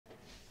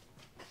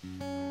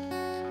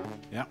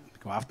Ja,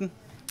 god aften.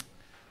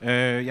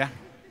 Ja,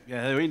 jeg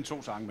havde jo egentlig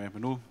 2 sange med,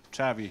 men nu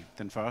tager vi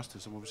den første,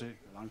 så må vi se,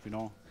 hvor langt vi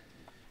når.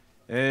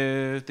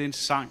 Det er en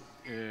sang,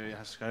 jeg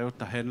har skrevet,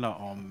 der handler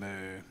om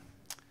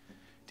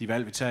de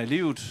valg, vi tager i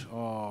livet,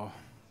 og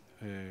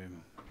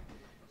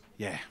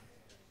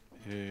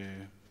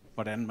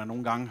hvordan man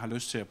nogle gange har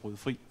lyst til at bryde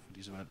fri for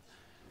disse valg,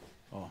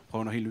 og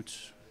prøve noget helt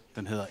nyt.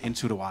 Den hedder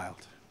Into the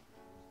Wild.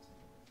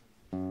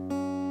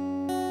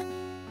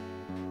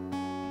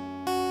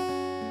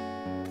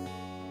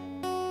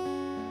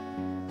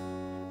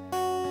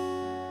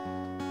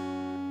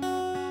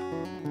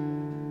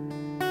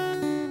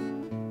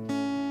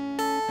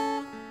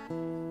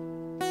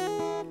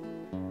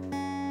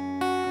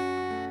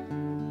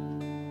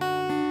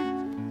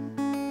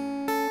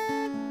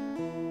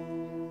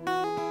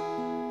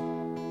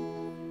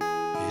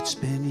 It's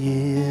been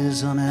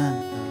years on end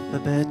of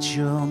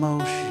perpetual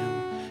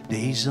motion,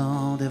 days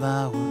all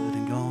devoured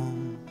and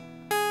gone.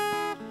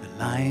 The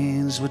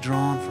lines were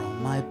drawn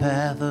from my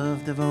path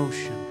of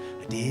devotion.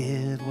 I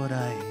did what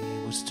I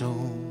was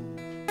told.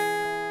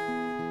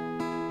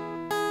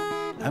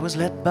 I was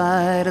led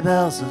by the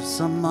bells of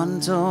some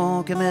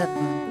untold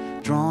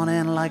commitment, drawn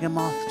in like a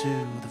moth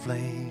to the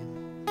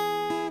flame.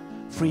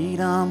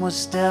 Freedom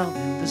was dealt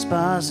in the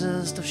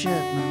sparsest of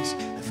shipments.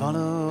 I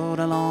followed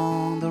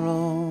along the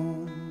road.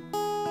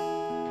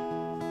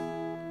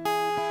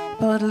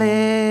 But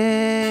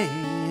late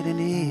in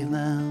the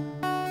evening,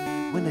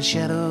 when the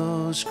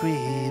shadows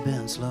creep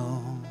in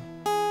slow,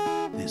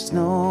 there's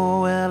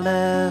nowhere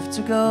left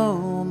to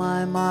go,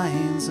 my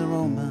mind's a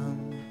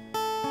roaming.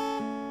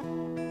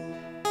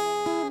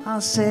 I'll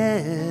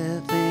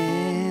set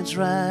things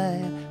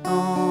right,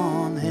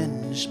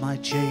 unhinge my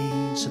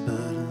chains of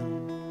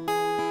burden,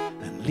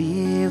 and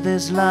leave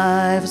this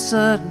life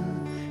certain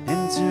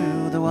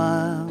into the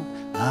wild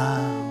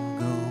I'll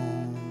go.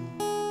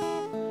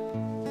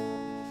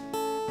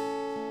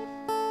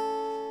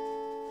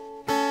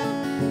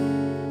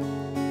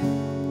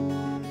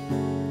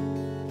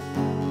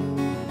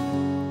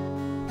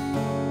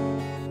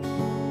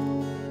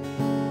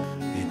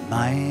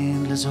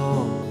 Mindless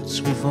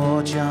hordes we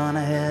forge on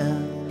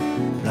ahead,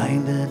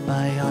 blinded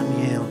by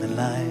unyielding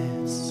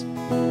lies.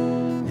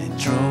 In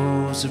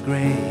droves of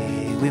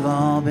grey we've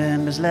all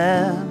been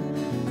misled,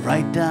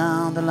 right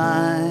down the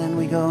line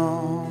we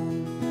go.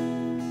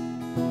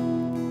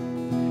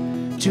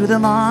 To the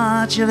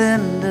march of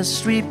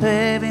industry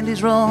paving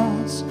these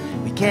roads,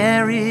 we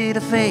carry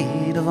the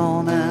fate of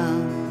all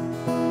men,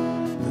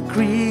 the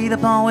creed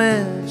upon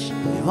which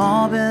we've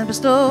all been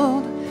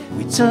bestowed.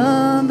 We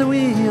turn the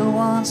wheel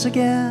once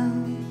again.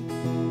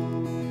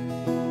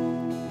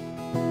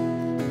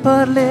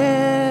 But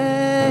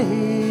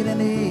late in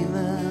the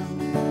evening,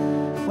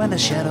 when the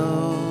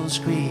shadows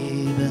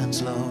creep in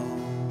slow,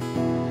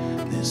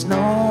 there's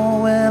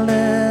nowhere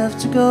left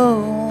to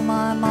go,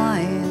 my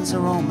mind's a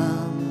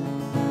roaming.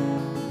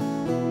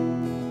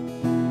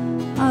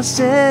 I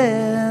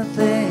set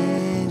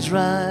things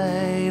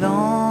right,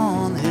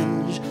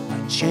 unhinge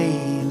my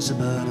chains of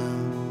burden,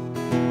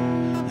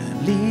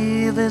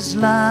 leave this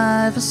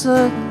life a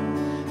certain,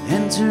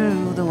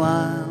 into the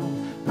wild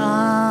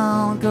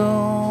I'll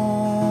go.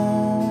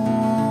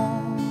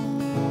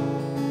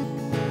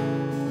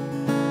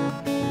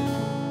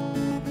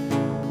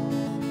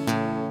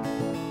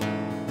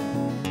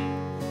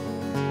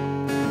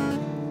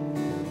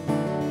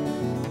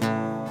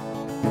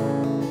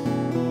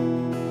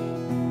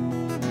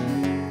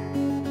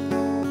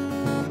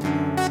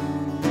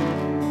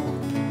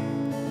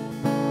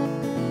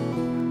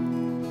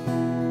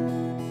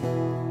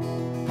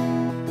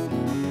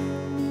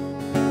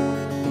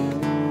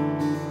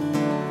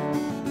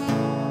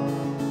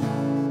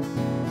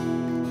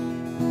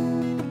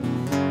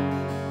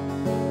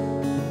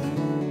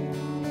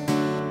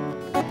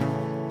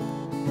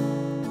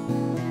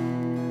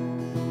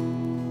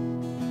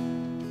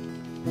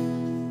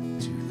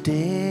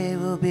 Today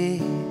will be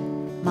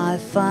my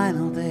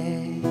final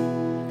day.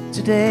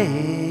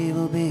 Today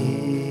will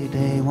be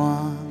day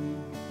one.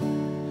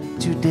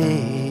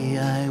 Today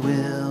I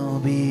will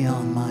be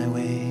on my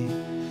way.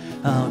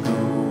 I'll go.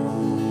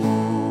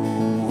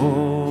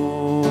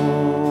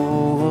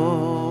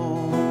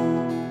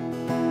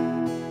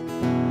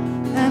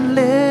 And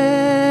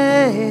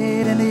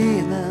late in the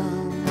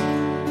evening,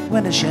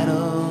 when the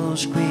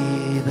shadows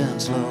creep in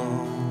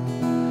slow,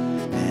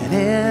 and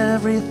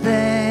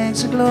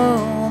everything's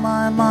aglow,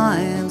 my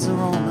mind's a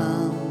roaming.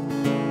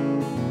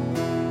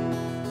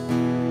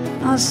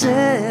 I'll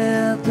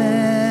set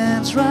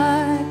things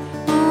right,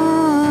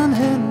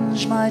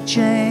 unhinge my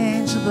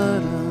chains of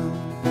burden,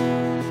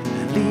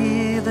 and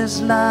leave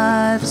this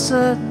life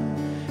certain,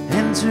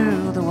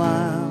 into the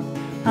wild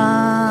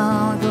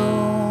I'll go.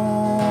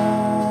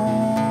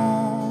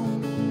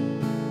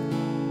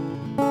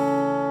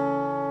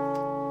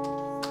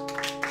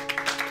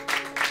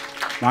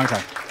 Mange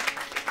tak.